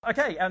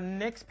Okay, our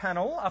next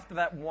panel, after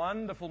that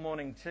wonderful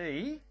morning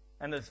tea,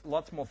 and there's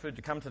lots more food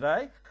to come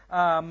today,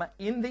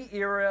 in the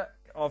era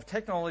of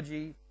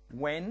technology,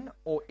 when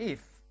or if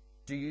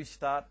do you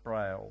start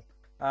Braille?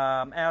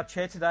 Our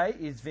chair today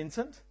is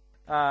Vincent,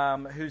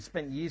 who's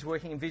spent years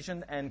working in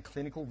vision and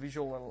clinical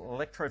visual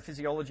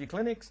electrophysiology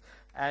clinics,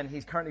 and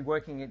he's currently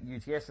working at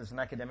UTS as an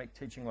academic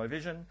teaching low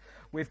vision.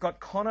 We've got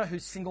Connor, who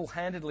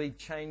single-handedly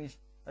changed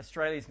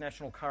Australia's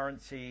national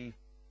currency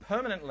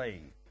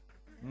permanently,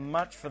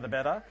 much for the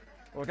better.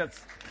 We've got,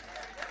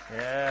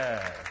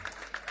 yeah,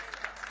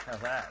 how's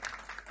that?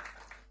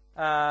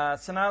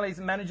 Sonali's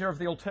the manager of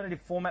the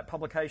alternative format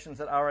publications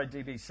at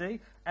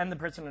RADBC and the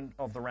president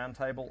of the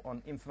Roundtable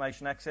on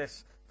Information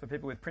Access for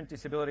People with Print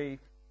Disability.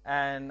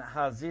 And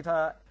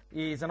Hazita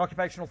is an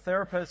occupational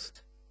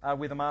therapist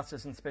with a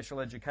master's in special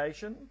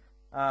education.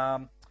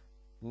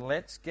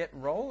 Let's get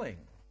rolling.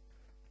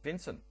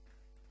 Vincent,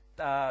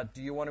 do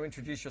you want to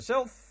introduce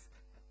yourself?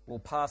 We'll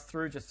pass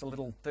through just a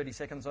little 30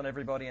 seconds on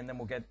everybody, and then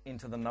we'll get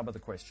into the nub of the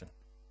question.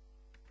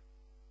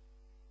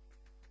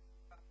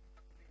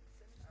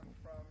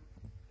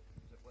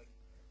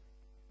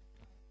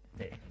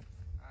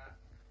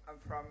 I'm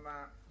from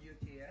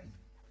UTS.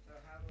 So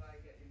how do I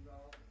get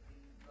involved in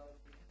low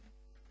vision?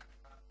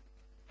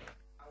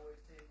 I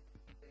was in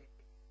the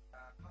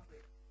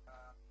public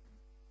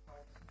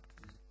health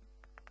system.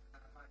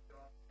 My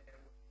job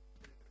there was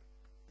to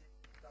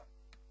stop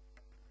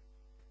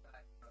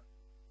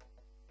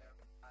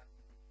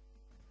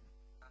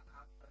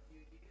after a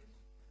few years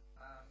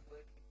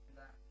working in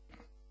that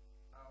field,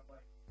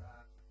 was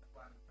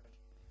one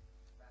person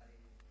that is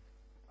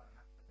what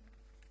happened.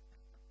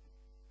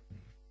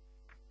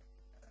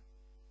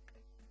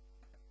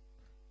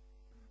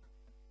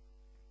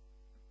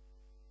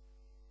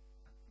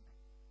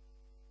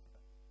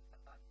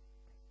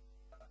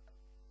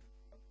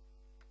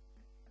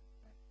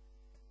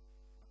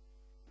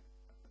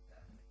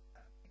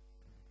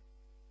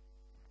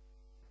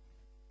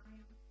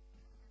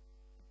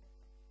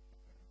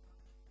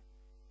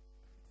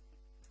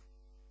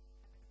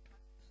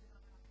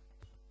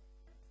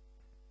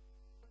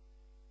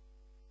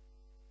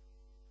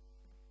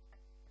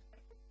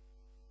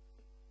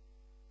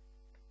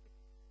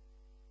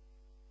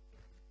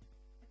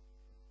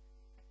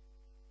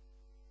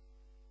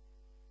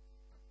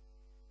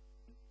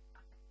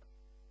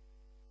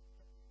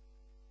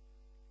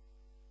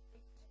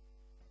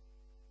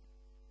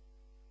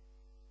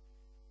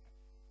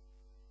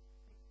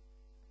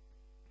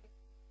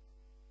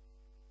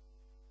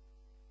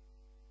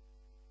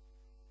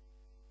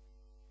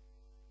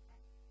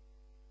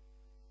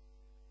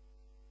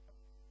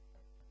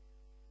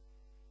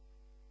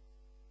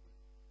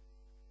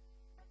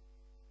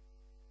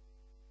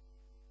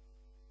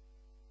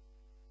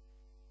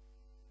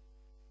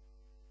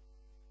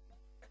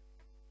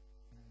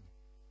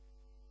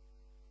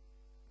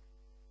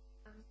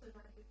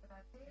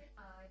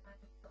 I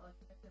manage the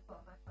alternative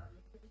format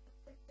publication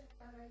section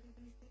at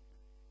RIDBC,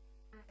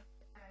 and as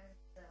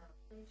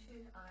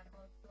mentioned, I'm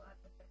also at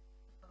the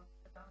president of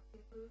the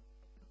Roundtable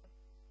for people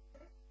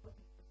with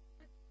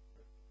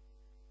disabilities.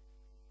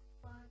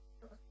 But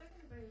the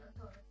Australian Braille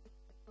Authority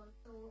is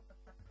also a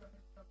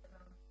subcommittee of the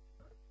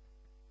Roundtable,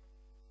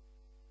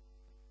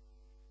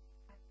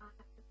 and I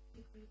have a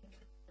degree in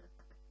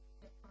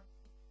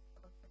technology,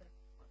 both with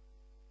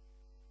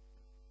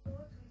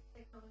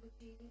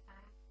technology and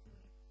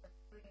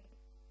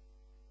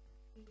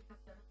we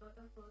have done a lot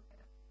of work and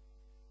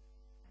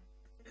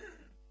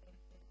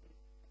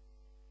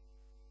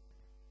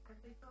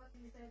because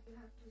he said you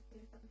have to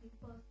say something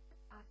first,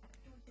 I had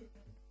two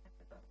children at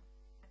the door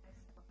and I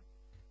stopped.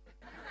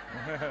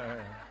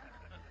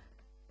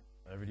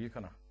 Over to you,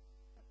 Connor.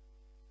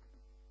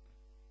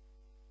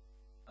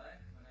 Hi,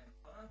 my name's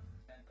Connor,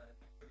 and I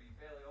think it should be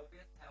fairly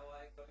obvious how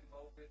I got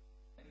involved with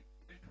any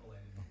visual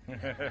editing. I'm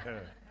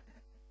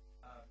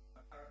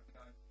currently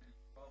going to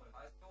Brodie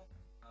High School.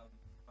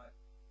 My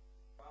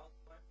trials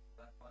went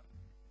that fun,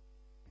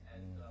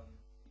 and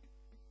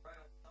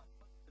Braille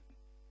somewhat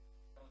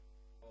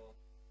for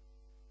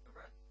the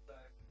rest. So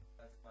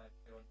that's my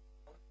view on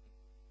technology.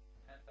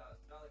 And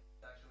Sonali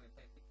can actually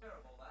take care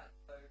of all that,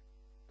 so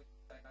we can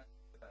say nice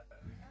things about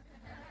that.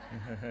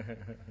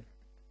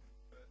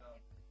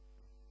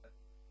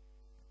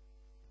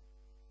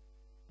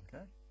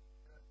 Okay.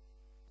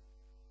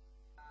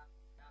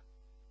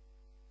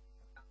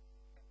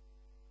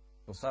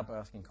 We'll start by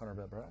asking Connor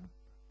about Braille.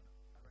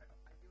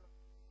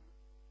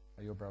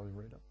 Are you a Braille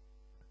reader?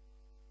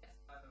 Yes,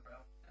 I'm a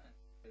Braille fan.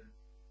 It's been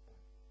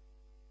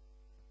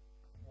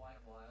quite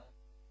a while.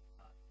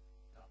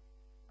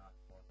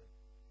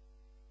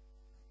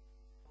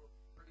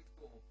 Pretty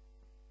cool.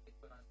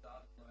 It's when I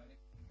started learning.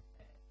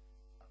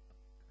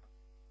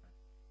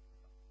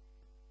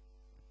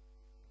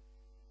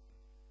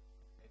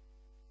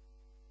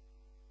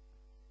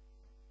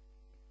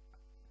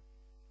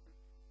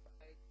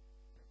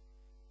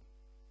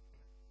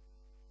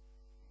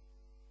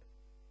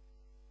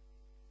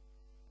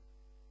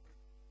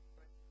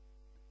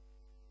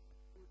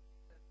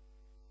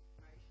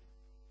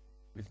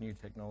 with new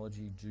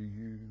technology, do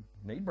you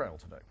need Braille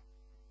today?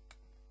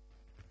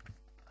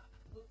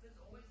 Look, there's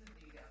always a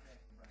need out there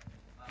for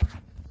Braille.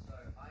 So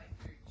I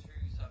do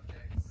two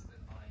subjects that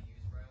I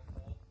use Braille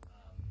for,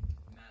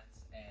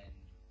 maths and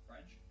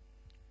French.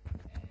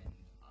 And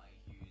I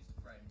use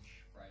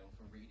French Braille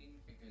for reading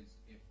because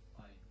if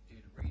I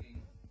did reading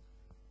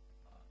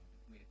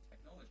with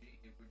technology,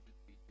 it would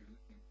just be through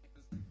looking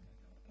papers, and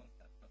no one wants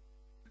that.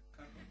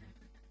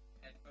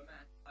 And for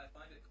math, I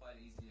find it quite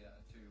easier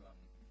to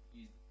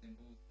use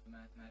symbols for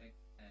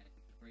mathematics and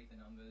read the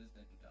numbers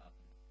and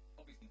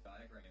obviously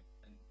diagrams,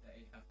 and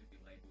they have to be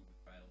labelled with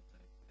Braille, so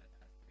that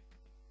has to be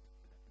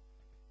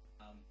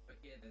but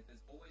yeah, there's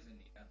always a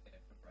need out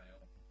there for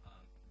Braille.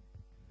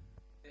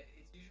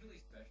 It's usually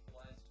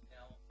specialised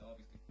now, so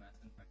obviously for maths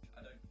and French,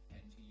 I don't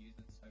tend to use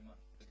it so much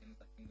for things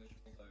like English,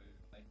 although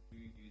I do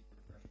use the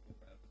refreshable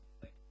Braille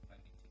like if I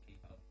need to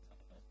keep up with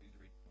someone else who's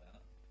reading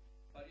aloud.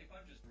 But if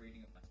I'm just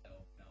reading it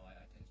myself, no, I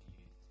tend to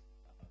use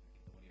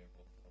the audio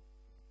books or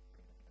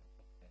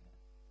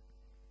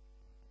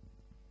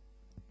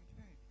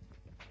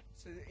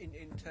So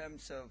in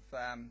terms of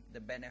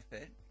the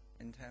benefit,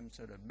 in terms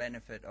of the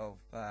benefit of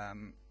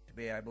to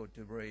be able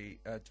to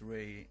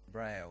read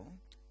Braille,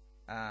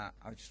 I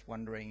was just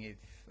wondering if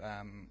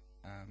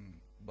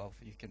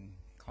both of you can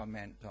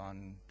comment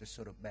on the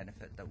sort of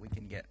benefit that we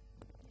can get.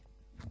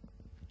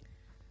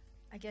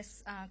 I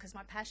guess because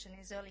my passion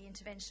is early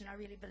intervention, I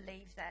really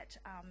believe that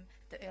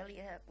the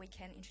earlier we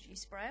can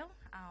introduce Braille,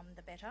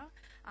 the better.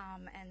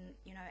 And,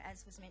 you know,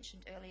 as was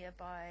mentioned earlier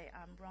by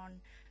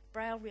Ron,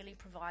 Braille really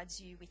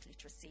provides you with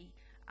literacy.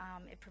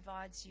 It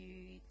provides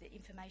you the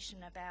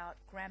information about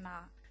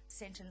grammar,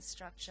 sentence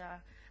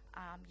structure,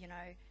 you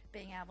know,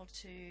 being able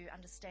to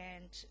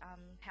understand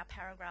how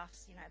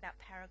paragraphs, you know, about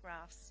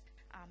paragraphs,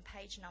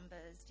 page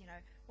numbers, you know,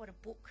 what a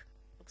book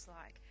looks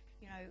like.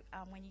 You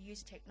know, when you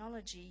use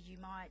technology, you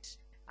might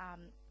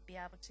be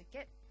able to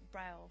get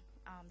Braille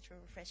through a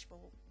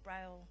refreshable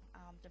Braille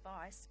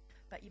device,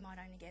 but you might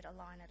only get a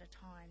line at a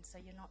time, so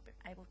you're not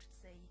able to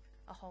see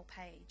a whole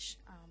page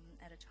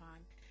at a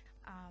time.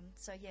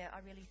 So yeah, I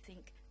really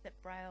think that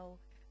Braille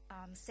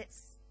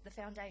sets the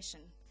foundation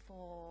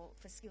for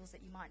skills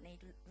that you might need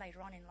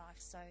later on in life.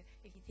 So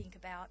if you think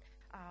about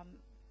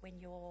when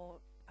you're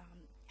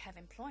have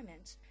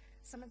employment,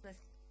 some of the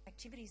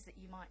activities that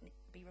you might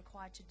be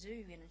required to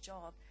do in a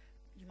job,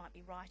 you might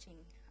be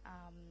writing,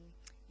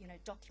 you know,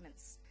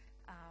 documents,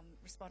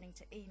 responding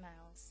to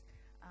emails,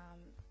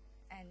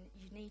 and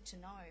you need to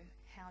know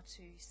how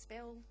to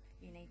spell,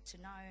 you need to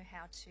know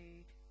how to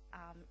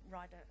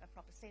write a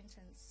proper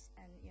sentence,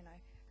 and, you know,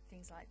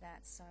 things like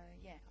that. So,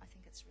 yeah, I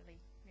think it's really,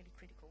 really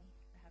critical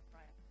to have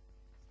Braille.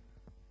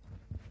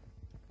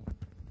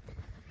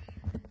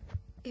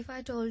 If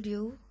I told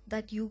you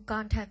that you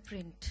can't have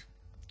print,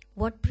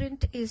 what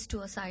print is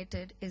to a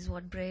sighted is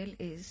what Braille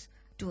is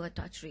to a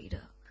touch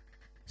reader.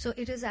 So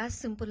it is as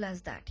simple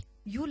as that.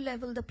 You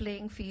level the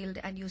playing field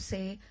and you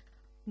say,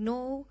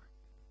 no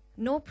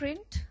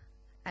print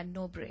and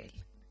no Braille.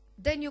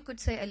 Then you could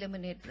say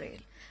eliminate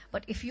Braille.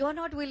 But if you're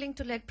not willing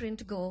to let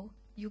print go,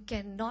 you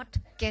cannot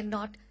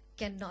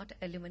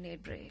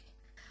eliminate Braille.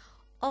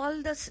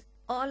 All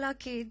our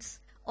kids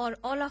or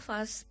all of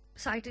us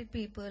sighted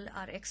people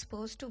are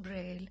exposed to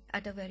Braille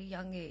at a very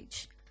young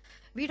age.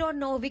 We don't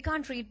know, we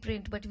can't read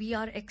print, but we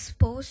are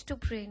exposed to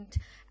print,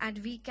 and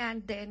we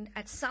can then,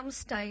 at some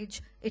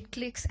stage, it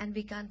clicks and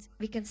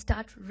we can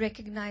start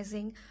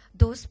recognizing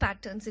those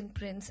patterns in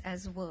prints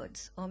as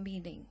words or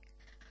meaning.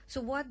 So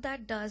what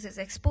that does is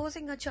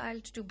exposing a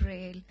child to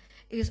Braille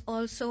is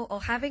also,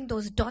 or having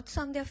those dots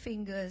on their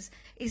fingers,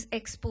 is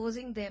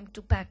exposing them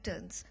to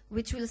patterns,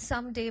 which will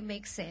someday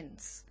make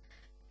sense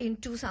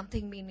into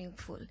something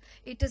meaningful.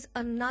 It is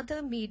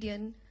another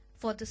medium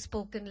for the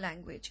spoken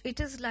language. It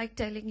is like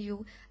telling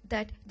you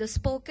that the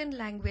spoken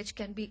language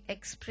can be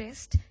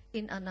expressed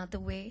in another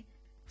way.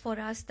 For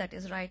us, that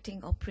is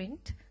writing or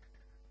print.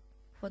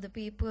 For the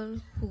people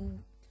who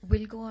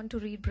will go on to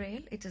read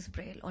Braille, it is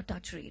Braille or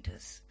touch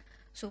readers.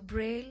 So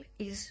Braille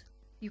is,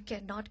 you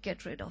cannot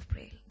get rid of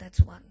Braille. That's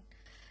one.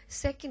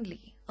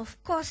 Secondly,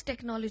 of course,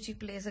 technology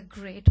plays a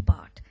great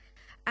part,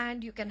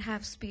 and you can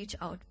have speech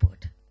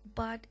output.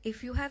 But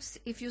if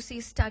you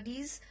see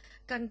studies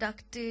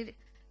conducted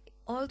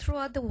all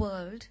throughout the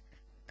world,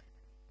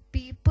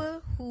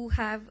 people who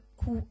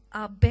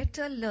are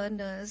better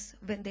learners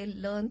when they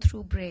learn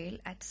through Braille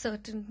at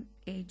certain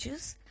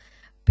ages,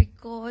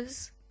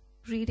 because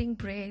reading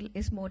Braille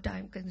is more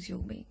time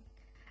consuming.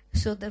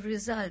 So the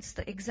results,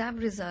 the exam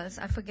results,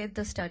 I forget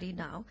the study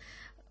now.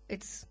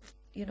 It's,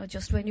 you know,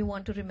 just when you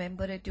want to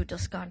remember it, you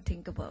just can't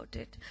think about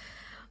it.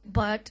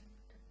 But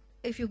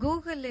if you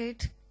Google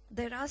it,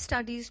 there are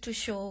studies to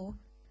show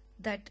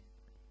that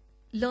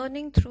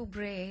learning through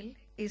Braille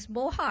is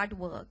more hard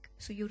work,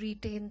 so you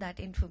retain that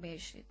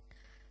information.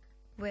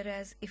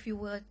 Whereas if you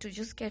were to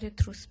just get it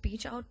through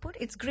speech output,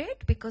 it's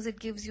great because it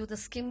gives you the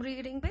skim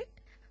reading bit,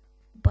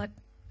 but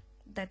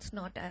that's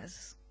not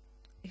as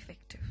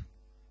effective.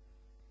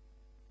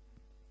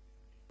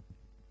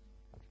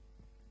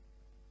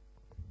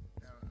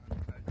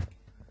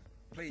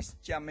 please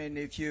jump in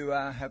if you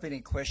have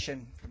any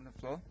question from the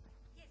floor.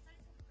 Yes, I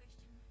just have a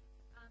question.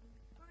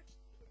 For a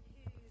student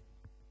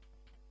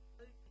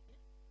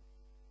who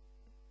has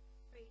low vision,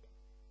 read this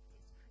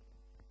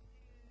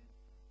screen,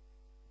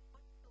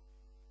 what sort of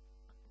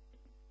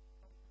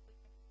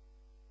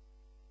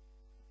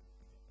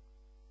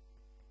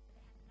they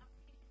have enough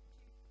vision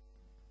to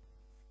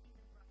see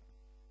the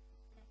braille, they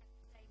have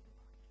stable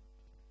eye condition.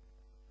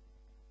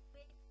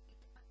 Where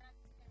I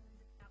understand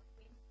about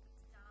when to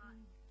start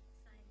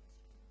saying the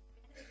student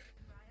benefit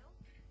of braille,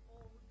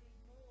 or would be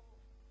more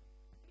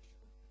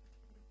visual.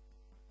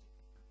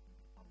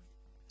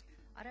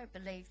 I don't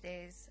believe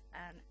there's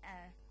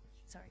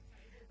sorry.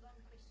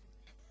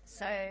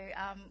 So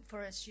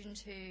for a student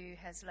who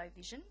has low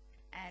vision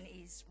and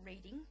is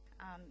reading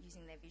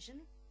using their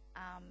vision,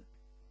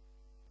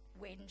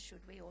 when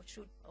should we or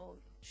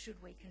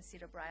should we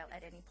consider braille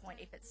at any point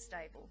if it's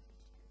stable?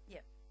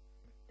 Yep.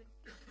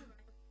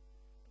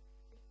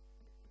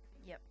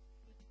 Yep.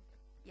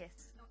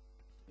 Yes.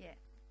 Yeah.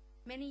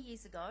 Many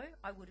years ago,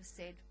 I would have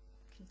said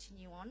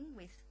continue on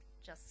with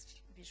just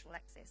visual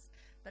access.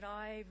 But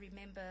I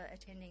remember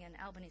attending an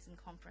albinism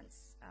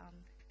conference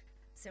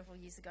several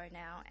years ago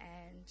now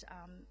and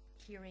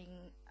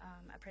hearing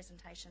a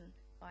presentation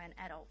by an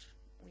adult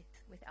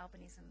with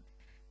albinism.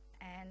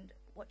 And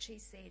what she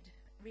said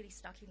really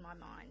stuck in my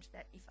mind,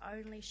 that if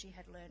only she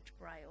had learnt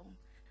Braille,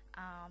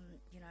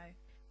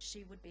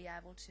 she would be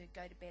able to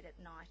go to bed at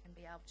night and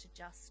be able to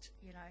just,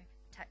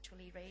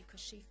 tactually read, because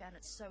she found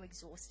it so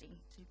exhausting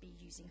to be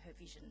using her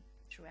vision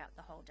throughout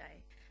the whole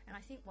day. And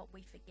I think what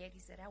we forget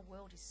is that our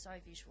world is so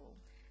visual,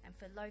 and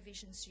for low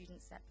vision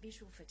students, that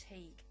visual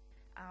fatigue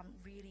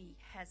really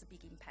has a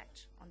big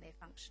impact on their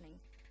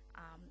functioning.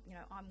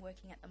 I'm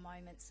working at the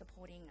moment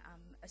supporting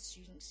a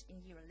student in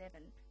year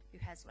 11 who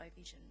has low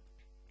vision,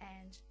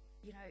 and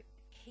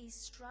he's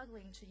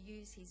struggling to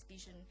use his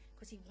vision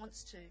because he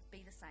wants to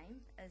be the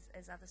same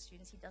as other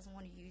students. He doesn't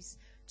want to use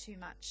too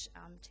much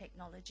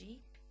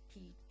technology.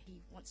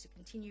 He wants to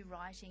continue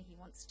writing. He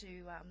wants to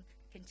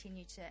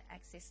continue to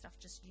access stuff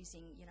just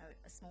using,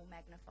 a small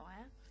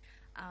magnifier.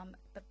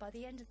 But by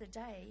the end of the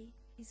day,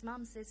 his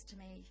mum says to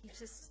me,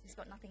 he's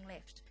got nothing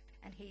left,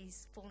 and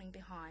he's falling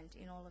behind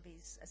in all of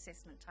his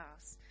assessment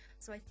tasks.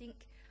 So I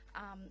think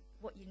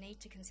what you need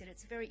to consider,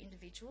 it's very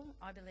individual.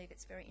 I believe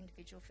it's very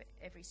individual for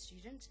every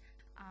student,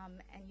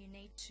 and you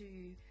need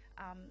to,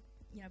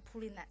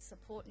 pull in that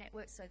support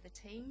network, so the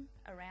team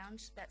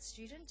around that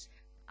student,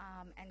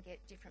 and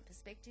get different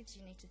perspectives.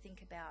 You need to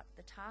think about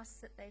the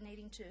tasks that they're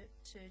needing to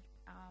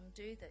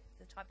do,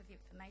 the type of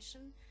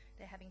information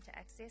they're having to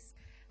access.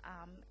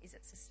 Is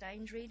it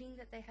sustained reading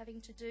that they're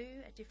having to do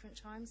at different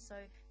times? So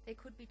there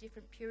could be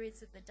different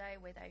periods of the day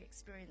where they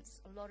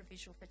experience a lot of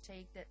visual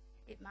fatigue, that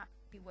it might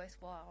be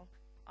worthwhile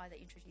either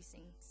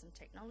introducing some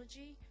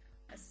technology,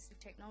 assistive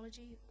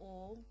technology,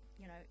 or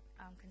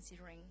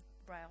considering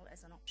Braille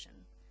as an option.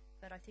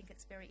 But I think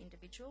it's very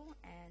individual,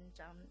 and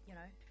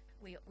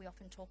we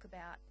often talk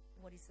about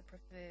what is the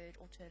preferred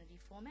alternative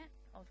format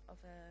of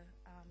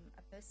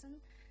a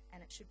person,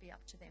 and it should be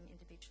up to them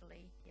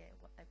individually,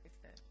 what they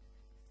prefer.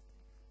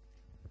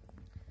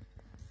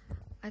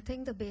 I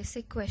think the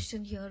basic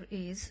question here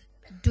is,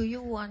 do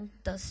you want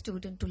the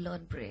student to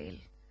learn Braille?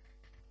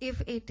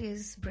 If it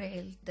is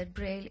Braille, that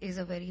Braille is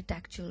a very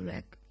tactile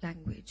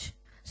language.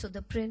 So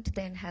the print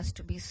then has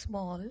to be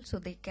small so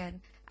they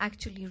can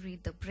actually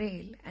read the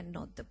Braille and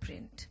not the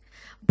print.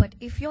 But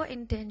if your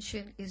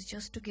intention is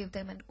just to give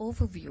them an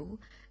overview,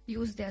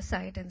 use their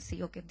sight and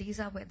see, okay, these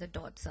are where the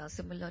dots are,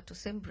 similar to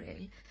Sim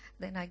Braille,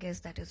 then I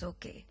guess that is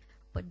okay.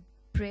 But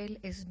Braille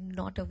is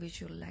not a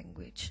visual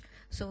language.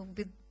 So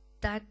with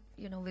that,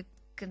 with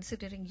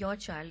considering your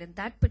child in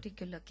that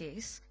particular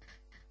case,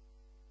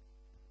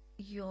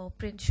 your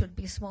print should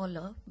be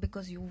smaller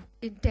because your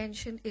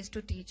intention is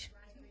to teach.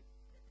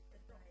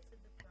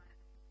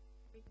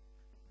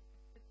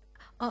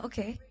 Oh,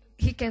 okay.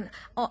 He can.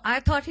 Oh, I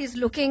thought he's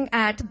looking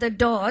at the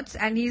dots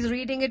and he's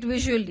reading it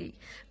visually,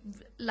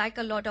 like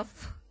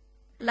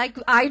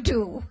I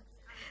do.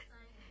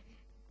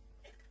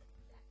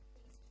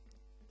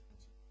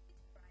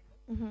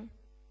 Mm-hmm.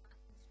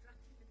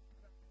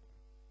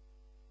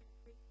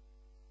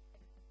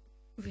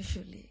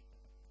 Visually.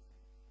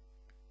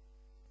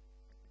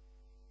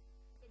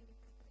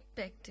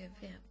 Perspective,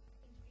 yeah.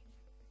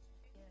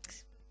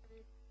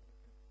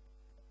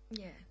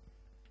 Yeah.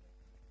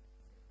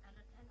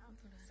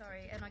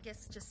 Sorry, and I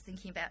guess just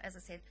thinking about, as I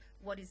said,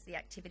 what is the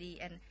activity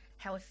and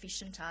how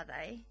efficient are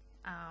they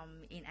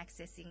in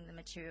accessing the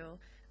material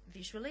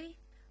visually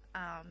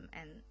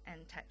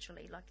and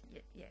tactually, So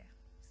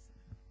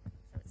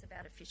it's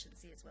about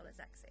efficiency as well as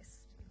access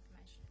to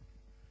information.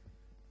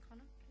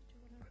 Connor, did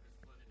you want to?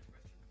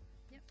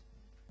 Yep.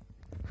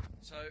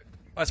 So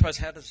I suppose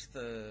how does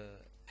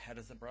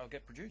the Braille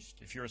get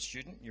produced? If you're a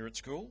student, you're at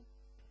school,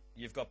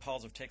 you've got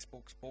piles of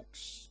textbooks,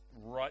 books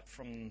right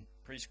from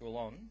preschool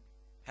on.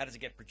 How does it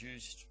get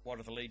produced? What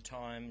are the lead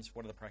times?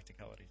 What are the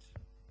practicalities?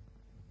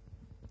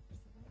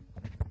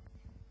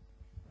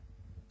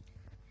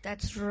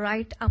 That's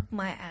right up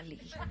my alley.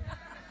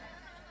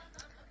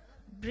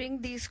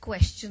 bring these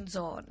questions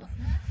on.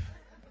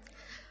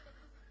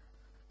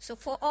 So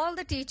for all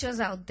the teachers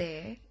out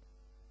there,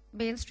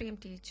 mainstream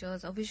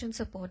teachers or vision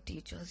support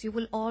teachers, you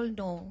will all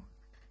know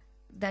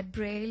that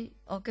Braille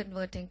or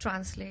converting,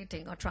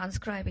 translating or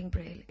transcribing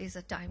Braille is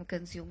a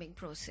time-consuming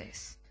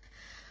process.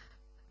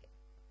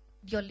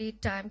 Your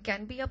lead time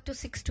can be up to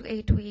 6 to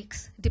 8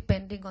 weeks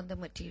depending on the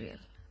material.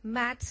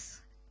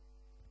 Maths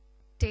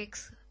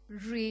takes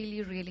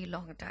really, really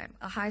long time.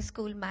 A high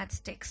school maths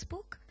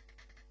textbook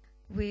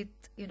with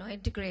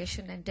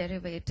integration and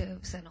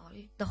derivatives and all,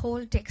 the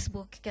whole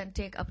textbook can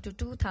take up to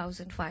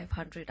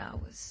 2,500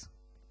 hours.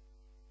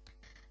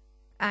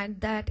 And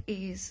that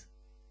is,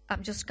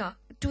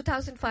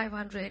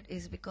 2,500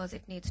 is because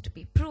it needs to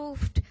be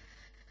proofed.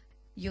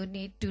 You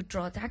need to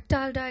draw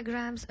tactile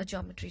diagrams. A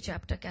geometry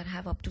chapter can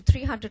have up to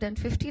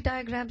 350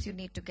 diagrams. You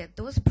need to get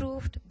those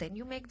proofed. Then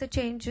you make the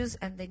changes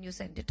and then you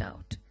send it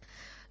out.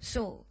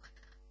 So,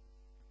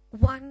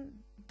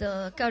 one,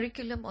 the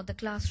curriculum or the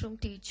classroom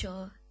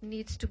teacher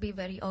needs to be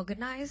very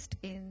organized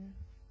in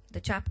the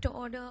chapter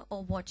order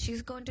or what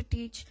she's going to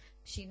teach.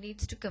 She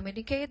needs to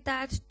communicate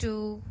that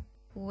to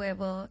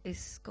whoever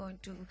is going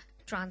to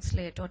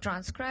translate or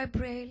transcribe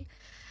Braille.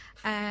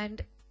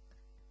 And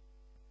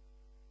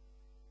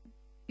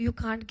you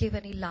can't give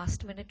any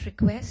last-minute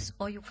requests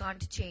or you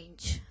can't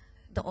change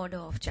the order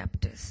of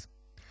chapters.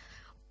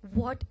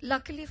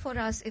 Luckily for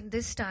us in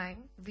this time,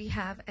 we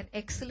have an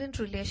excellent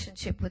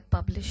relationship with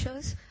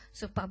publishers.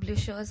 So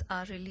publishers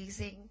are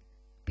releasing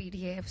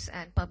PDFs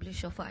and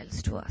publisher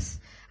files to us.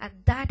 And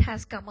that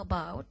has come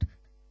about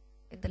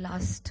in the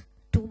last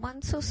 2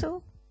 months or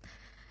so.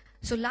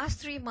 So last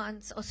 3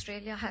 months,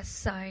 Australia has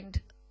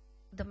signed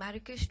the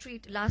Marrakesh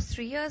Treaty. Last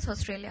 3 years,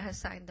 Australia has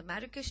signed the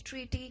Marrakesh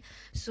Treaty.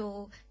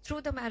 So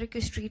through the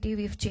Marrakesh Treaty,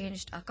 we've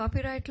changed our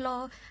copyright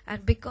law.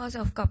 And because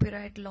of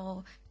copyright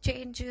law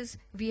changes,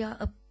 we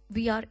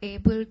are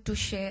able to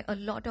share a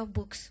lot of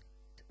books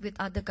with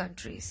other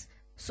countries.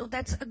 So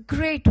that's a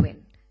great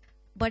win.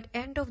 But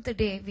end of the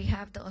day, we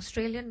have the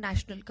Australian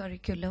National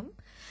Curriculum.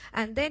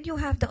 And then you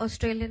have the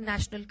Australian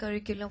National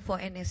Curriculum for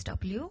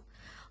NSW,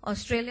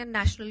 Australian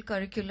National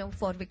Curriculum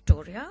for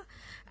Victoria,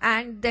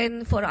 and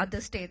then for other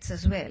states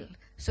as well.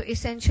 So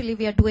essentially,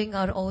 we are doing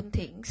our own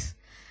things.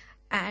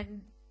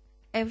 And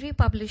every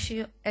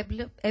publisher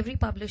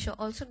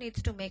also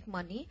needs to make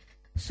money.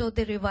 So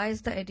they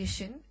revise the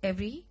edition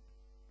every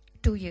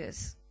 2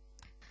 years.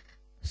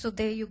 So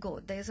there you go.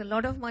 There's a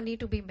lot of money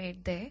to be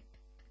made there.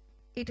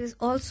 It is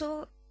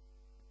also,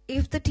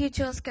 if the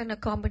teachers can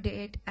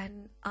accommodate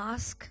and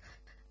ask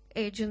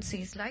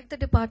agencies like the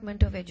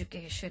Department of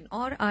Education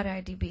or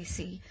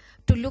RIDBC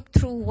to look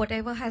through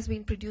whatever has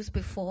been produced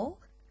before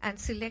and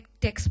select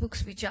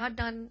textbooks which are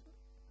done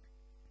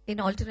in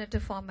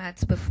alternative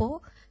formats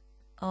before,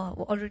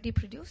 already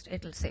produced,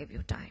 it'll save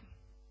you time.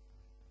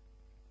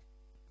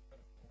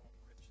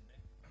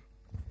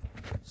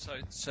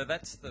 So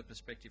that's the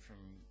perspective from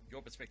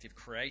your perspective,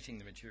 creating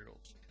the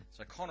materials.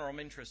 So Connor, I'm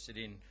interested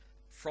in,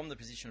 from the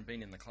position of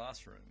being in the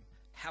classroom,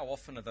 how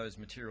often are those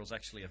materials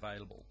actually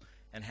available,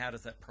 and how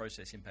does that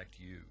process impact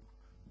you?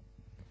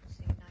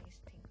 Say nice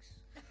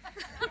things.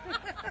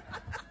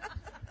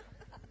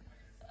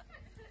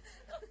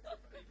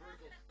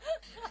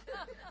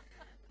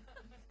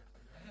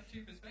 I have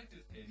two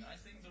perspectives here, nice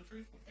things or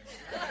truthful things.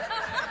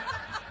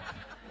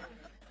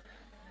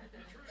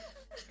 The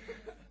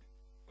truth.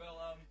 Well,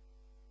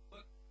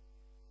 look,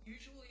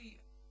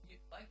 usually,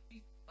 like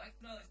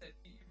Finale said,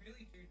 you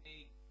really do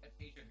need a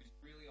teacher who's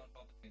really on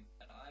top of things,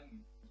 and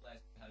I'm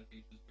blessed to have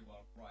teachers who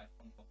are right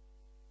on top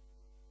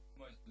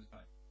most of the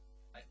time.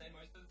 I say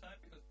most of the time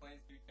because plans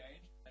do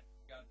change, and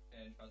you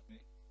understand, trust me,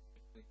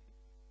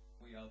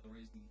 we are the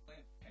reason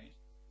plans change.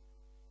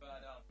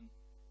 But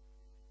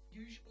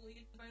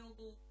usually it's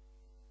available,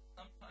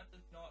 sometimes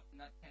it's not,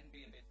 and that can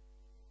be a bit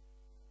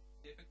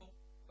difficult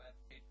when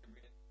the teacher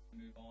really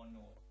move on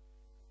or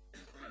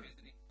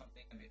revisiting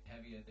something a bit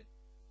heavier that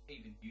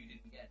even you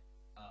didn't get,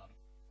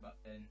 but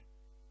then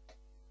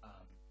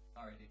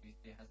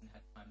RIDBC hasn't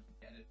had time to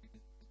get it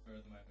because it's for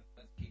the moment.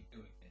 Let's keep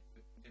doing this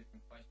with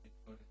different questions,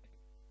 sort of thing.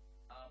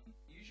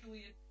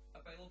 Usually it's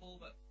available,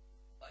 but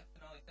like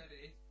Finale said,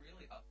 it's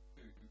really up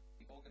to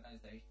the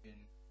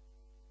organisation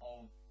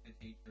of the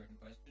teacher in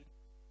question.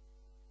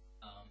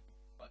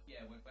 But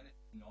yeah, when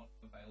it's not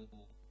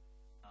available,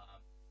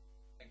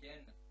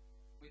 again,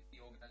 with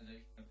the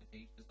organisation of the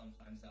teacher,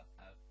 sometimes they'll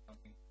have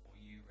something for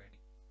you ready.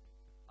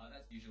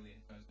 That's usually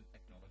in terms of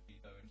technology,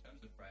 though in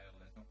terms of Braille,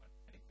 there's not much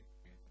technical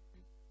experience.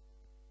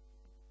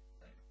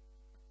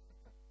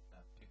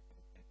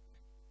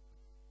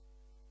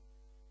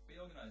 Be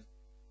organised.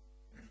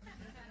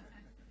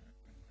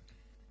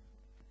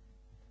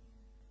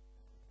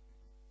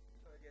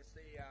 So I guess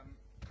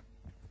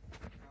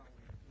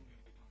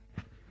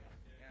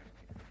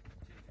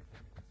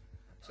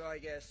So I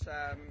guess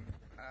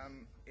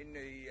in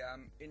the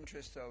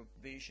interest of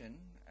vision,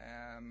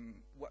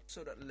 what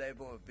sort of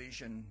level of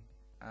vision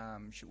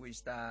should we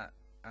start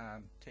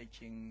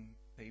teaching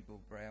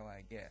people Braille,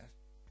 I guess?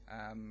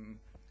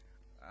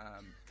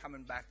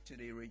 coming back to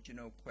the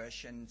original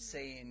question,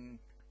 seeing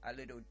a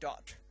little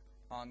dot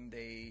on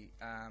the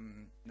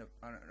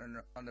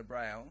on the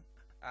Braille,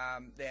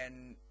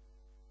 then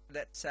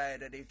let's say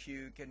that if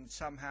you can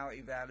somehow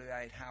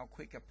evaluate how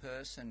quick a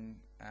person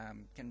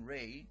can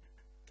read,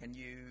 can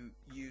you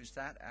use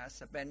that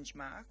as a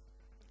benchmark?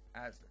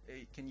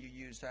 Can you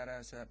use that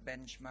as a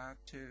benchmark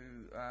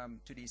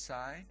to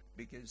decide?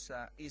 Because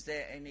is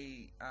there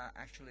any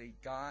actually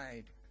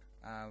guide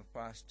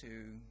for us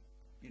to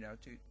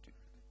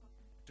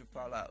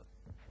follow?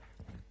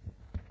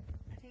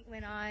 I think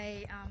when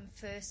I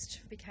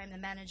first became the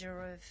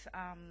manager of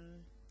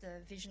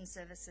the vision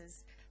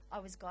services, I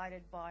was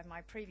guided by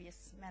my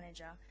previous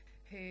manager,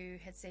 who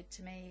had said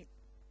to me,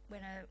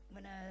 when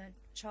a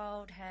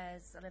child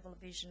has a level of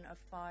vision of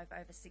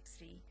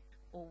 5/60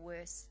 or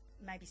worse,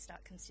 maybe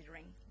start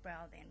considering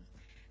Braille then.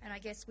 And I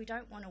guess we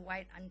don't want to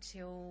wait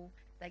until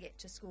they get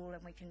to school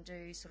and we can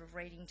do sort of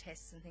reading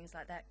tests and things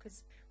like that,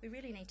 because we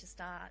really need to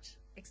start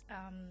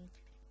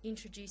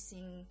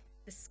introducing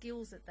the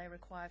skills that they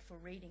require for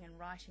reading and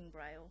writing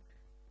Braille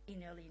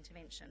in early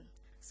intervention.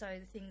 So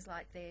the things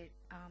like their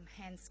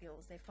hand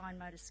skills, their fine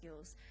motor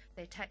skills,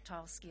 their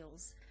tactile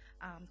skills,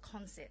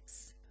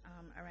 concepts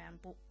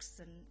around books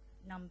and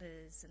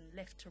numbers and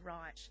left to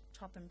right,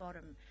 top and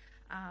bottom.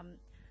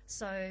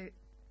 So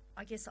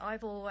I guess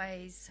I've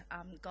always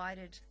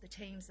guided the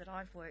teams that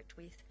I've worked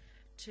with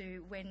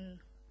to when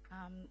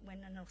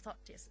an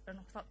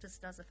orthoptist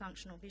does a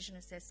functional vision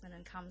assessment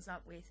and comes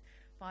up with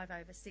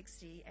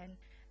 5/60,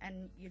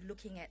 and you're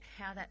looking at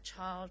how that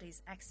child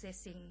is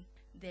accessing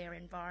their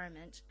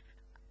environment.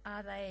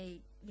 Are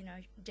they,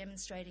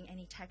 demonstrating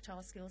any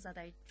tactile skills? Are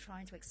they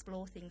trying to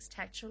explore things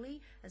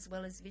tactually as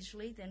well as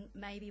visually? Then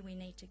maybe we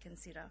need to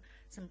consider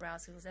some Braille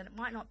skills. And it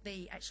might not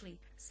be actually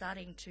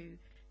starting to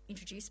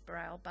introduce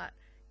Braille, but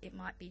it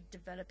might be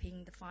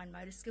developing the fine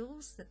motor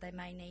skills that they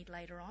may need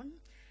later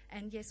on.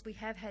 And yes, we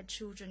have had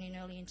children in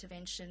early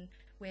intervention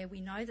where we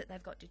know that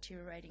they've got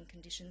deteriorating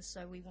conditions,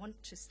 so we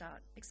want to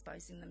start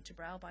exposing them to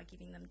Braille by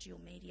giving them dual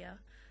media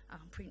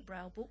print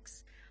Braille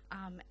books.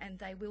 And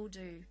they will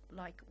do,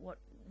 like what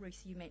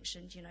Ruth, you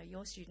mentioned,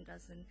 your student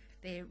does, and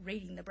they're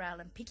reading the Braille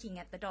and picking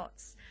at the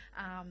dots.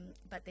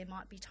 But there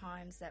might be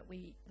times that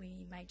we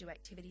may do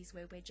activities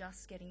where we're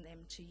just getting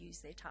them to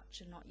use their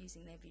touch and not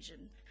using their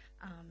vision,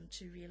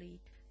 to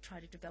really try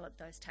to develop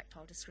those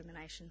tactile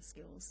discrimination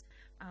skills.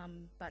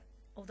 But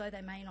although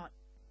they may not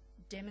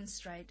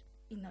demonstrate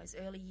in those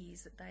early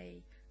years that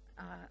they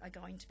are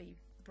going to be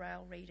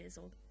Braille readers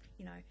or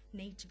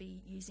need to be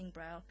using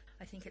Braille,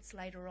 I think it's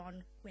later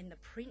on when the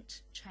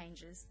print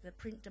changes, the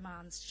print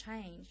demands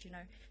change.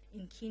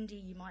 In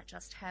kindy you might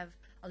just have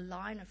a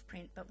line of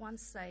print, but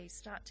once they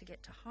start to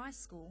get to high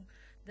school,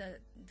 the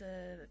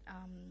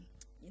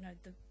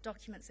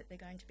documents that they're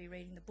going to be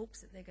reading, the books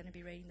that they're going to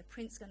be reading, the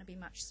print's going to be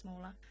much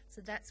smaller.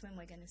 So that's when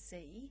we're going to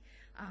see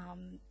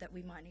that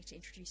we might need to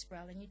introduce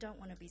Braille, and you don't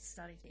want to be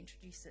starting to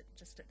introduce it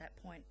just at that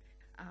point.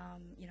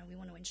 We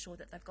want to ensure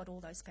that they've got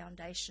all those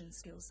foundation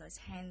skills, those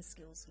hand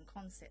skills and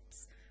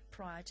concepts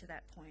prior to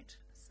that point.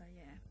 So,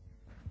 yeah.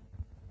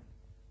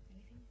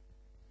 Anything?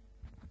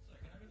 So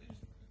can I really just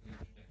quickly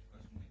interject a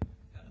question?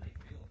 How do they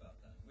feel about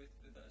that?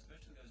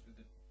 Especially those with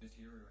the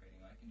deteriorating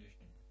eye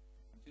condition,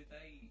 do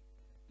they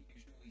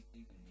usually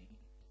see the need?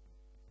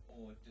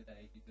 Or do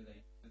they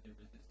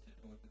resist it?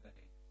 Or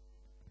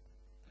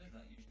how does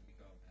that usually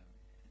go about?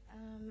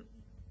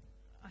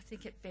 I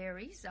think it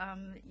varies.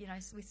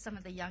 With some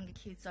of the younger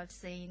kids I've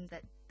seen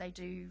that they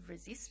do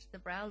resist the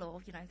Braille,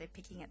 or, they're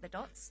picking at the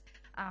dots.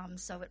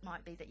 So it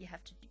might be that you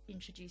have to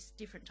introduce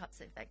different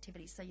types of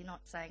activities. So you're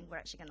not saying we're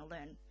actually going to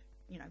learn,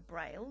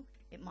 Braille.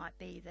 It might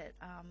be that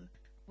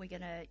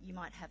you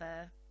might have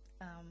a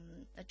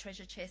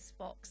treasure chest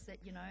box that,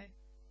 you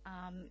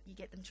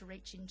get them to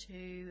reach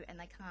into, and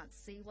they can't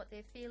see what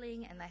they're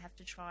feeling, and they have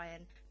to try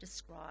and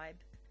describe,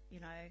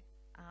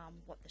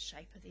 what the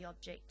shape of the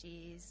object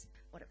is,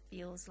 what it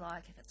feels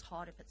like, if it's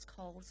hot, if it's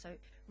cold. So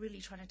really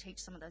trying to teach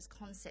some of those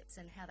concepts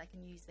and how they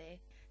can use their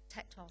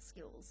tactile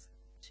skills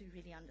to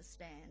really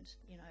understand,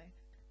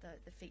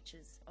 the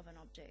features of an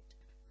object.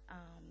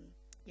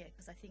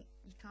 Because I think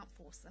you can't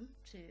force them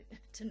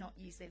to not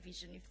use their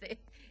vision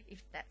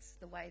if that's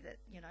the way that,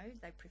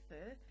 they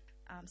prefer.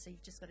 So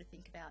you've just got to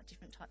think about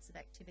different types of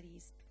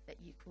activities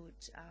that you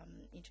could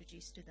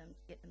introduce to them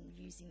to get them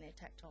using their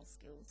tactile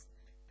skills.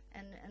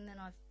 And then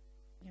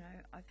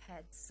I've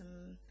had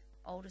some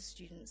older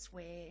students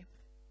where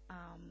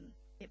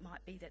it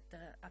might be that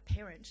a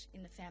parent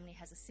in the family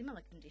has a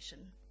similar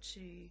condition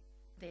to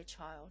their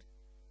child,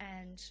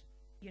 and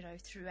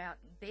throughout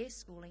their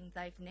schooling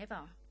they've never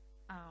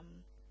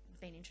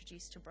been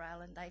introduced to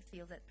Braille, and they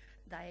feel that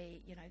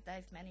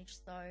they've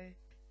managed, so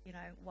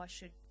why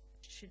should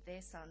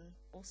their son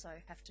also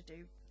have to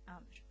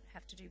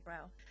do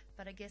Braille?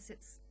 But I guess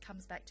it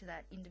comes back to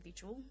that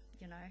individual,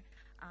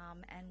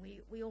 and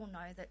we all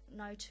know that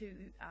no two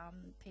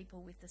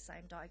people with the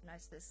same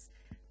diagnosis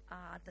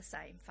are the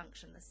same,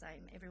 function the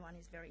same. Everyone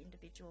is very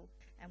individual,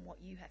 and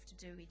what you have to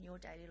do in your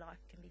daily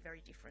life can be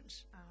very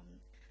different.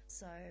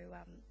 So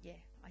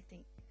yeah, I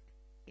think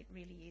it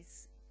really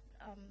is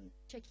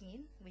checking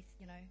in with,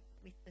 you know,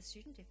 with the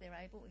student if they're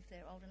able, if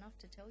they're old enough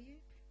to tell you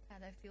how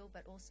they feel,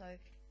 but also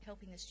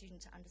helping the student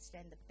to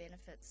understand the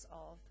benefits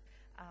of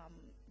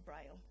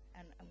Braille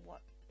and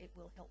what it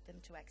will help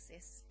them to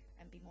access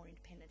and be more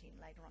independent in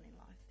later on in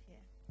life. Yeah.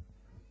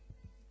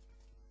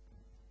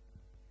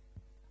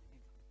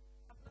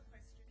 Couple of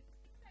questions.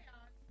 If they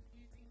are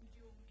using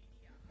dual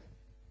media,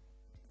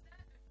 does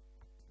that affect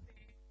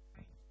their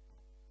range and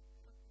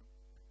the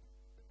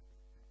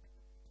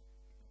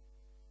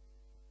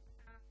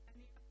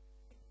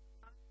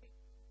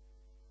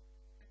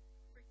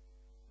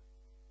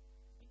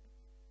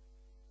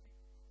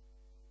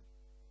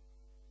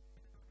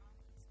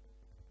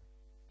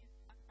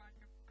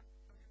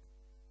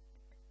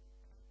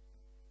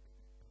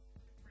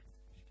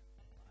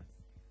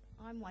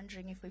I'm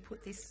wondering if we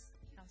put this.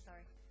 Oh,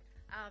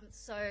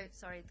 sorry.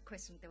 Sorry. The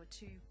question. There were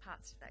two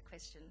parts to that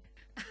question.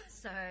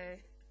 So I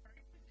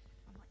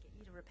might get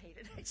you to repeat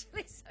it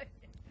actually.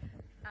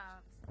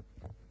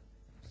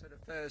 So the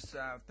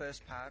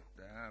first part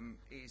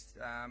is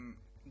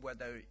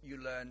whether you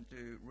learn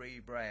to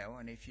read Braille,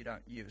 and if you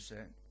don't use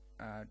it,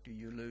 do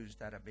you lose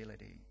that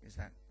ability? Is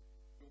that?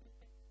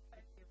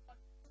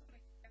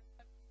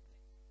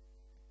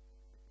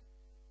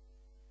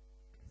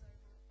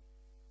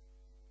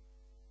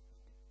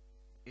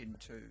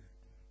 Into.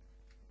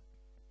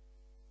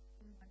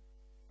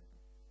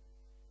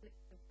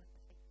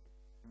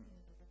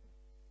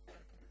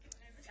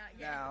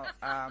 Now,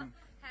 how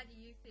do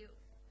you feel?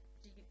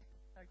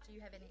 Do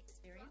you have any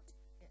experience?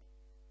 Yeah.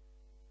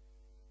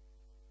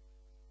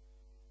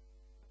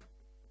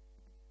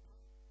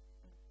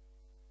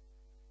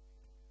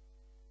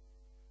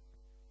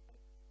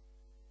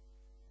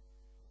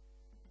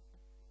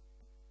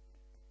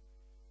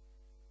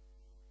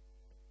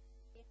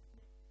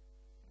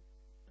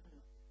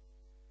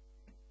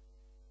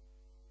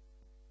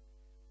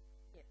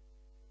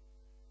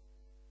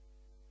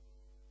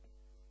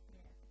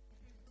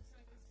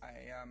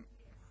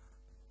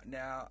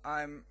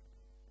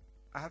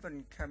 I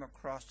haven't come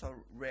across or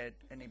read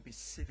any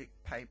specific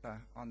paper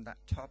on that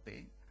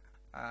topic,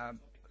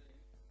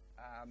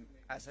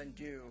 as in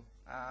dual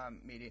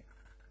media,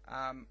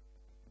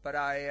 but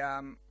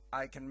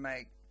I can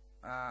make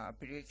a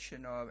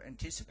prediction or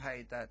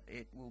anticipate that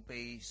it will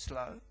be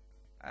slow,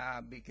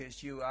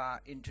 because you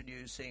are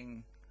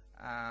introducing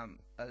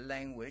a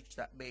language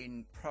that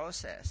being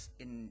processed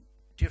in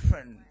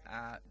different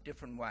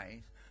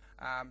ways.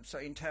 So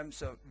in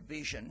terms of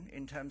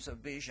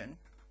vision,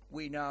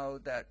 we know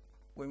that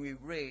when we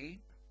read,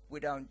 we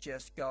don't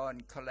just go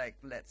and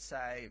collect, let's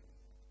say,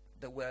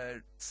 the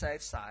word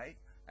safe side,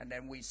 and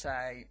then we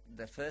say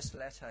the first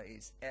letter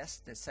is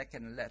S, the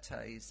second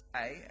letter is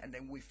A, and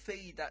then we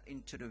feed that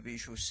into the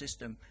visual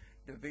system.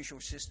 The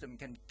visual system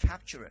can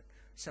capture it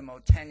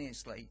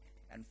simultaneously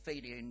and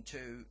feed it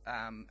into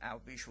our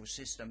visual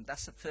system.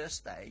 That's the first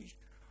stage.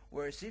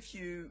 Whereas if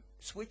you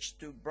switch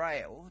to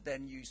Braille,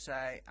 then you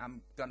say,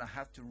 I'm going to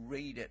have to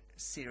read it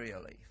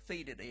serially,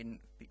 feed it in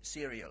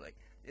serially.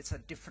 It's a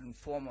different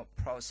form of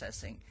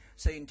processing.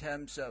 So in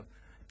terms of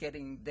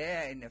getting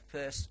there in the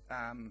first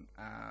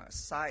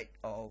site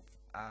of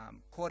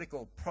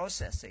cortical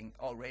processing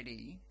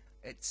already,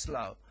 it's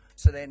slow.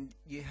 So then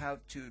you have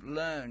to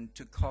learn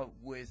to cope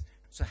with,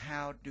 so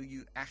how do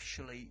you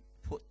actually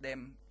put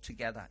them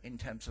together in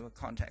terms of a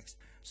context?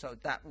 So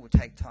that will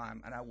take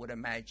time, and I would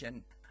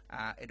imagine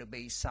it'll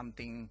be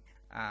something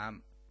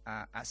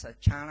as a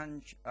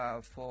challenge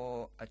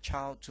for a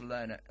child to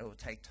learn it. It will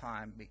take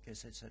time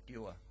because it's a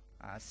dual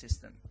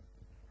system.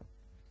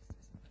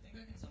 I think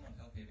I can somewhat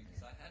help here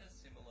because I had a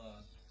similar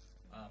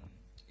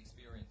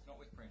experience, not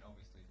with print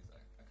obviously because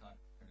I can't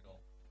print at all,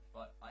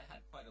 but I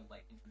had quite a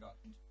late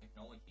introduction to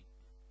technology,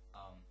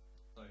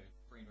 so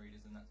screen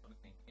readers and that sort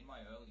of thing. In my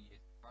early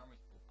years of primary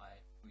school,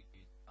 I actually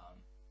used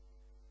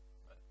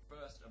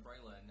first a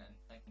Braille and then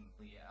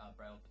secondly a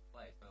Braille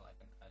display, so like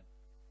a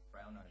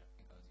Braille note I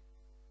think I was using.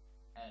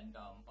 And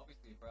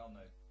obviously a Braille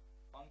note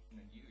function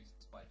and use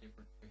is quite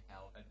different to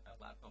how a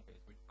laptop is,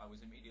 which I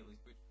was immediately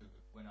switched to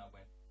when I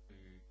went to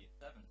year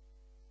 7.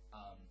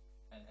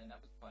 And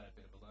that was quite a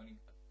bit of a learning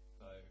curve.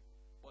 So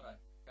what I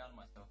found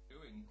myself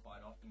doing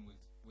quite often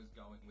was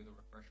going with a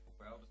refreshable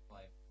Braille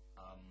display.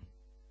 I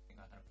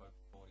think I had a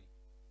Focus 40.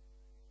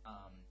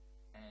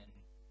 And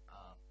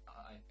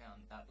I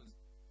found that was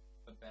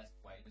the best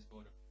way to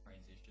sort of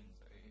transition.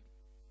 So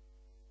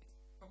it's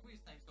probably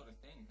the same sort of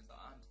thing because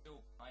I'm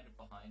still kind of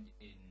behind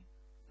in,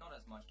 not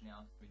as much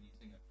now because I've been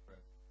using it for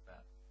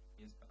about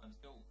years, but I'm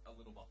still a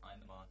little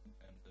behind the mark in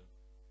terms of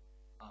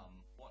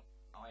what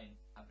I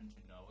happen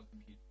to know a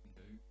computer can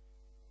do.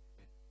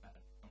 It's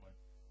somewhat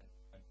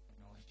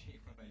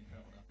technology from a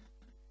older.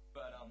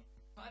 But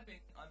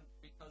typing,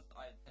 because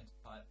I tend to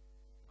type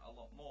a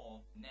lot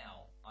more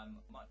now,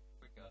 I'm much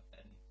quicker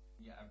than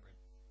the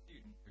average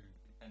student who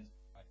tends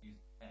to type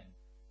using a pen.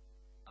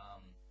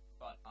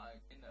 But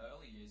in the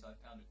early years, I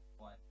found it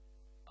quite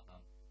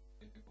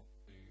difficult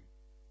to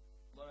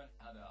learn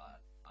how to.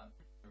 I'm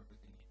pretty sure it was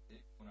in year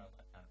 6 when I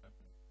learned how to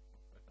open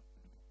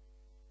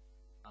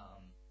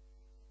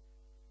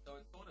So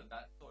it's sort of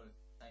that sort of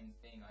same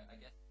thing. I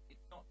guess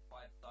it's not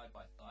quite side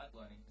by side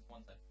learning, because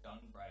once I've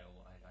done Braille,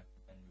 I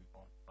could then move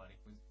on. But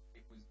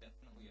it was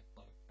definitely a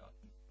slow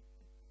discussion.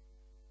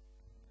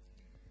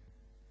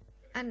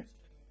 And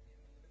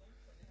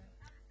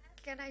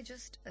can I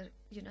just,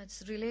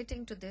 it's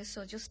relating to this,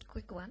 so just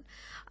quick one.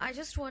 I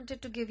just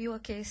wanted to give you a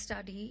case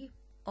study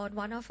on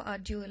one of our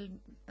dual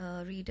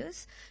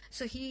readers.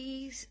 So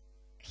he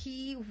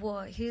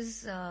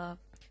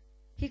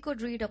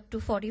could read up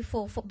to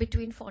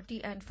between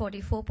 40 and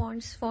 44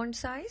 points font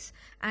size,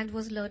 and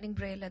was learning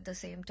Braille at the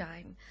same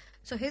time.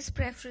 So his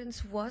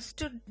preference was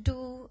to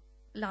do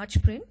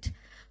large print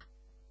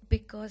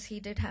because he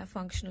did have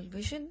functional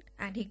vision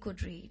and he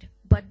could read.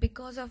 But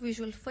because of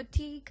visual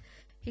fatigue,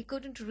 he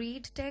couldn't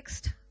read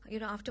text,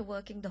 after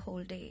working the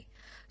whole day.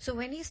 So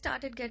when he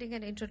started getting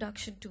an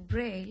introduction to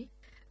Braille,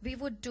 we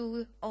would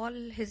do all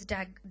his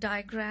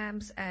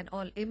diagrams and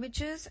all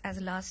images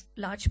as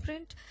large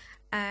print,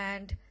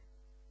 and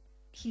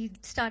he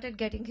started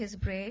getting his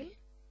Braille.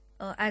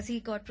 As he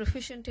got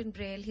proficient in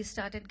Braille, he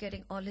started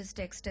getting all his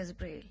text as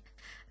Braille.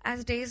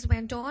 As days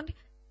went on,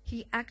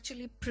 he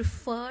actually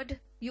preferred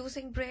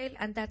using Braille,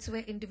 and that's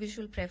where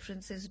individual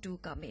preferences do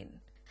come in.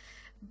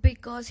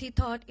 Because he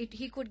thought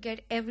he could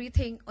get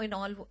everything in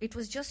all. It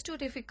was just too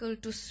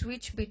difficult to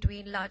switch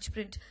between large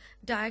print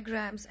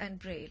diagrams and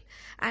Braille.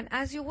 And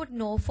as you would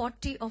know,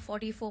 40 or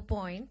 44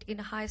 point in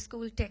a high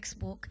school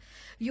textbook,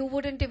 you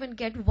wouldn't even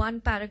get one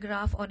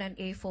paragraph on an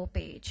A4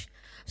 page.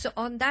 So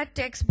on that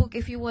textbook,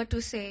 if you were to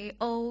say,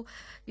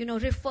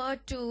 refer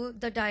to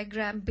the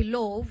diagram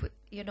below,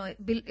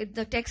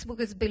 the textbook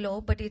is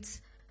below, but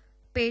it's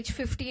page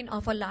 15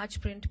 of a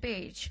large print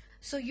page.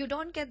 So you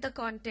don't get the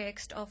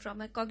context, or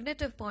from a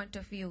cognitive point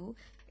of view,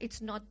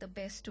 it's not the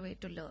best way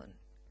to learn.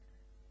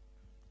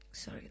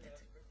 Sorry.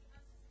 That's it.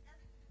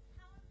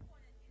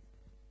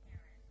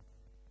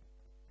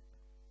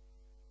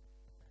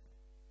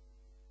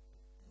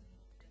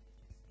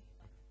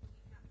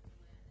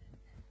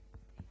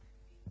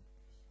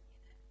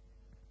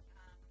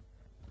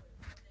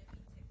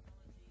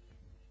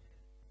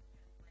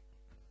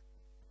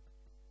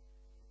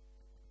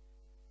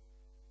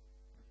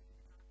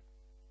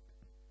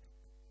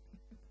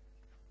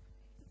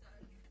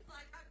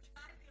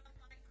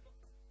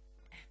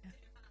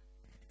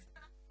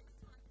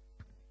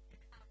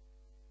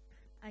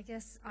 I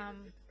guess,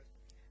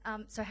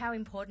 so how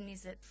important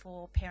is it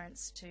for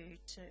parents to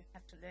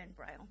have to learn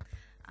Braille?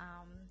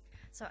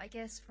 So I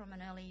guess from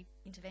an early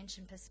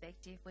intervention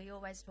perspective, we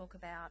always talk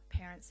about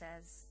parents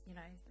as,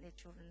 their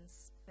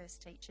children's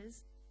first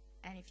teachers.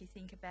 And if you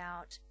think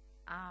about,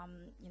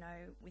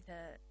 with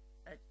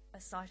a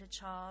sighted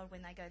child,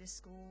 when they go to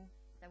school,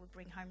 they would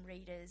bring home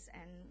readers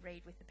and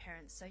read with the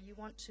parents. So you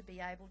want to be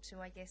able to,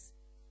 I guess,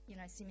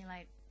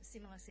 simulate a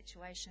similar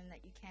situation that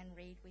you can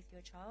read with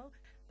your child.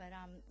 But,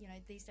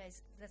 these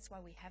days, that's why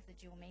we have the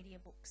dual media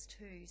books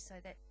too, so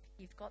that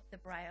you've got the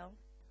Braille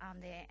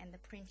there and the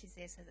print is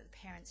there, so that the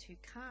parents who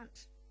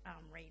can't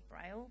read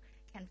Braille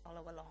can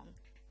follow along.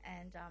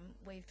 And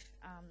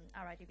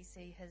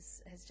RIDBC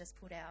has just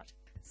put out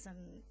some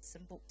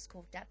books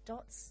called DAP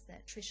Dots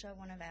that Tricia,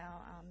 one of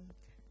our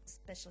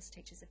specialist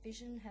teachers of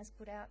vision, has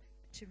put out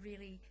to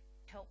really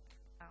help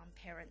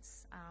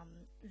parents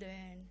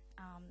learn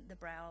the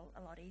Braille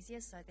a lot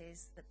easier. So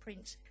there's the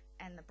print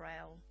and the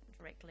Braille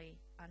directly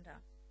under.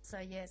 So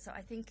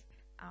I think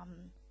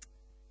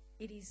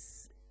it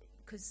is,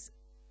 because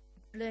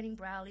learning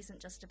Braille isn't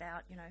just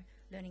about,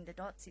 learning the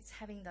dots, it's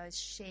having those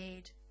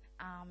shared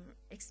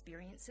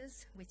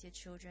experiences with your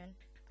children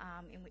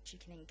in which you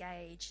can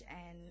engage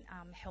and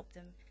help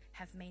them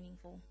have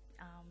meaningful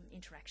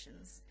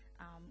interactions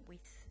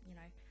with,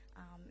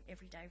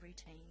 everyday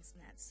routines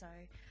and that. So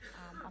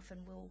often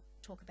we'll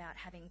talk about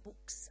having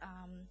books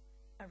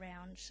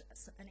around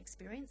an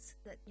experience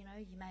that, you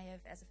may have,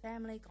 as a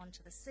family, gone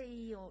to the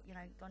sea or,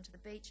 gone to the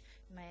beach.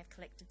 You may have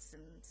collected some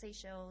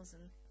seashells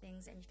and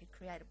things, and you could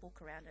create a book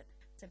around it.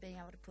 So being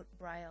able to put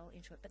Braille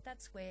into it. But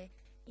that's where,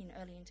 in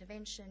early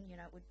intervention,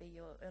 it would be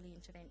your early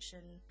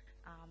intervention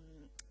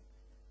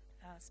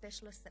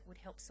specialists that would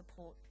help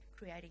support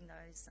creating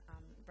those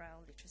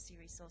Braille literacy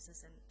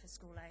resources. And for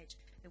school age,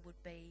 it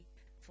would be,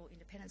 for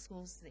independent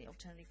schools, the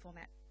alternative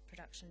format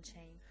production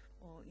team,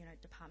 or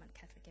Department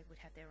Catholic Ed would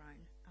have their own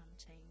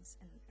teams.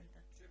 And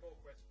the two more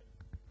questions.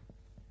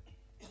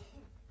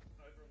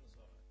 Over on the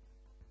side.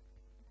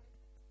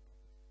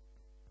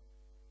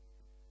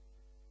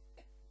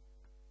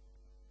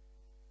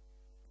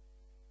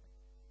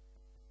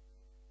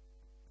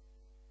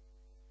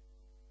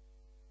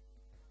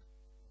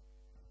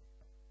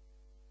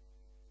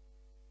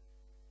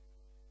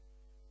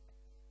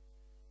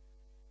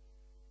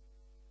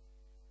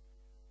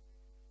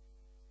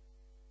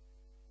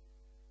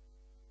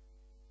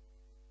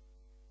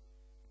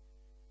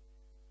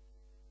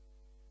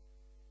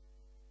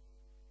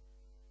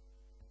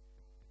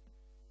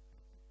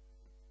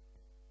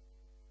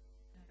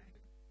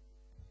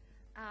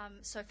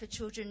 So for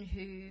children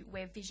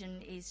where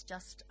vision is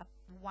just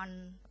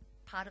one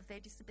part of their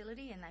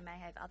disability and they may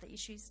have other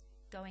issues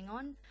going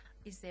on,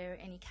 is there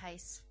any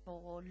case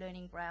for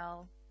learning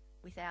Braille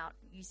without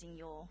using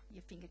your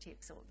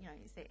fingertips, or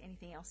is there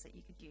anything else that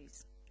you could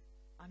use?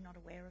 I'm not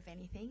aware of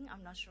anything.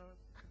 I'm not sure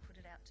if we put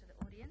it out to the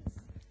audience.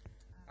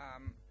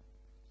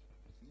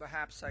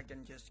 Perhaps I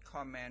can just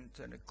comment,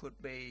 and it could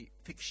be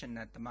fiction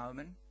at the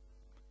moment.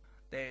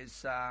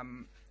 There's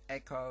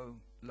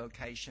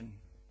echolocation.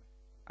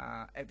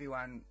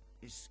 Everyone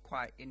is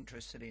quite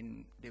interested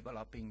in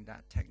developing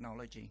that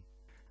technology.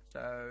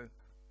 So,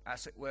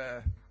 as it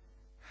were,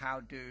 how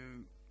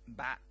do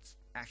bats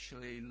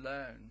actually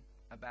learn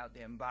about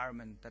the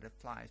environment that it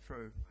flies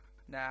through?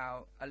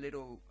 Now, a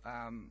little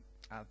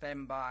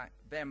vampire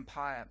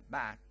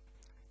bat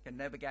can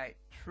navigate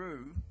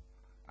through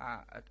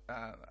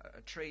a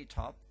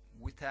treetop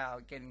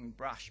without getting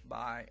brushed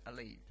by a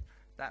leaf.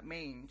 That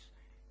means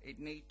it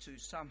needs to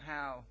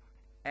somehow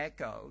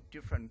echo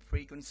different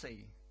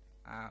frequency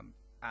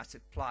as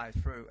it flies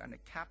through, and it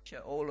capture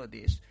all of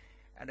this,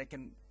 and it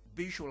can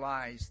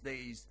visualize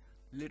these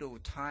little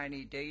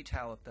tiny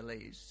detail of the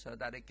leaves so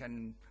that it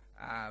can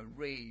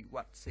read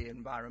what the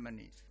environment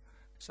is.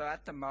 So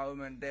at the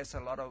moment, there's a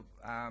lot of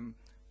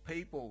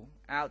people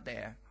out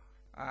there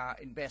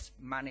invest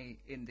money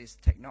in this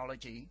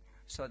technology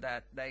so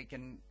that they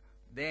can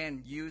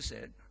then use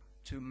it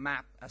to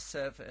map a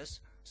surface,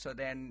 so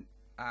then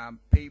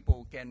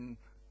people can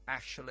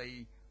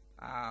actually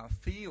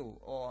feel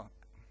or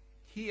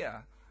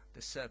hear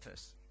the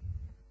surface.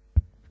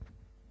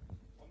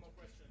 One more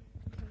question.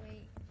 Can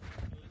we?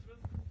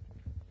 Elizabeth?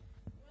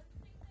 One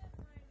thing that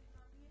my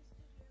mom used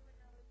to do when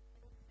I was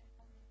little to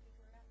help me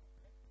figure out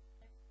what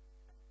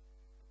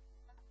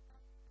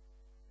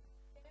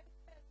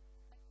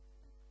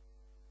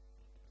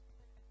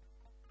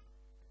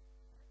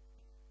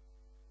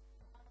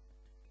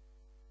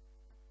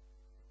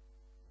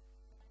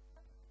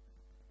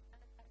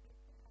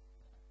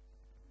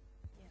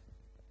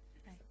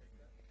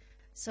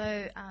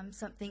So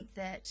something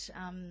that,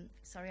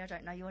 sorry, I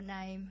don't know your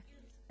name,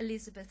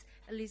 Elizabeth.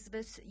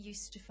 Elizabeth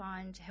used to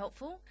find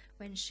helpful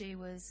when she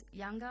was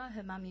younger.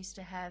 Her mum used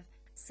to have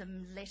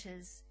some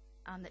letters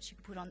that she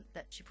put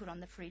on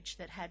the fridge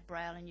that had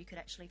Braille, and you could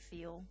actually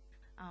feel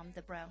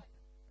the Braille.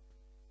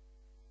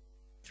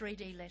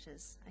 3D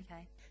letters.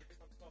 Okay.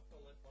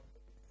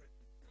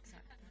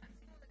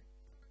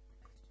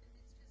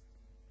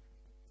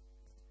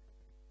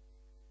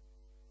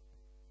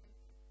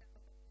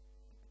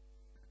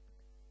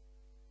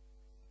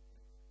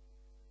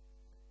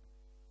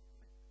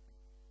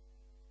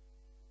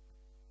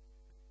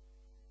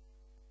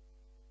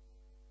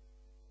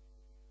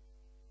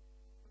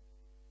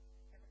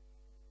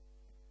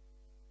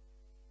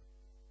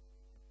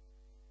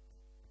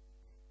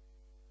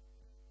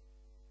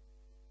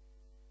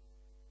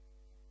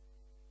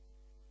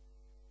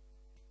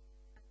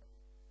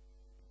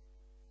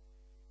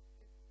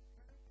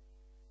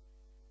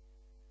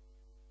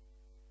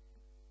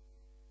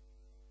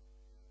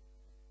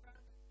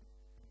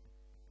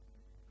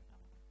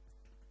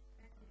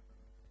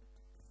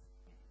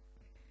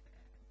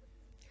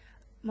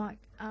 Mike,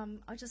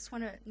 I just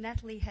want to.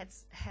 Natalie had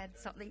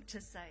something to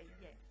say.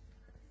 Yeah.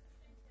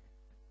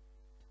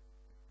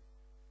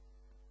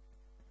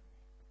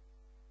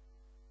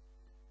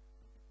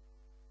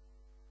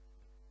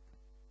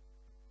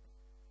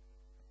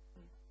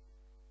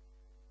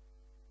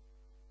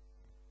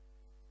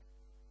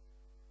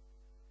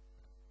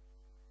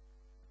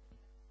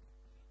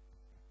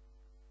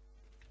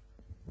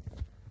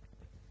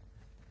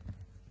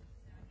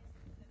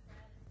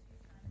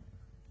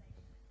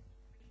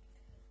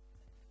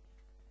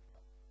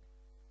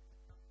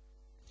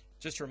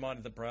 Just a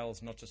reminder that Braille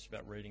is not just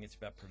about reading, it's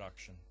about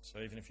production. So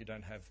even if you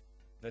don't have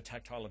the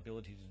tactile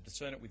ability to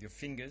discern it with your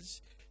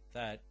fingers,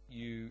 there's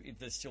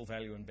still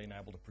value in being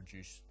able to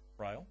produce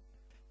Braille.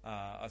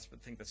 I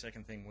think the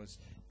second thing was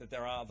that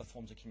there are other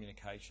forms of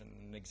communication.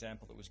 An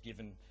example that was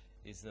given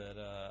is that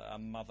a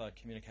mother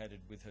communicated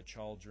with her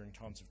child during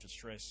times of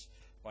distress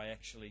by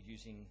actually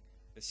using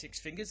the 6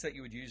 fingers that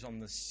you would use on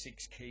the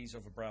 6 keys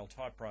of a Braille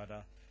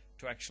typewriter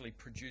to actually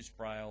produce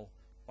Braille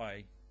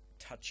by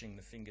touching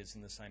the fingers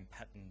in the same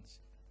patterns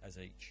as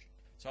each.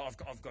 So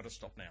I've got to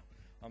stop now.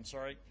 I'm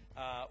sorry.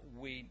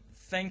 We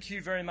thank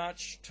you very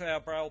much to our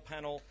Braille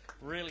panel.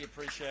 Really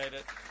appreciate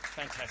it.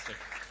 Fantastic.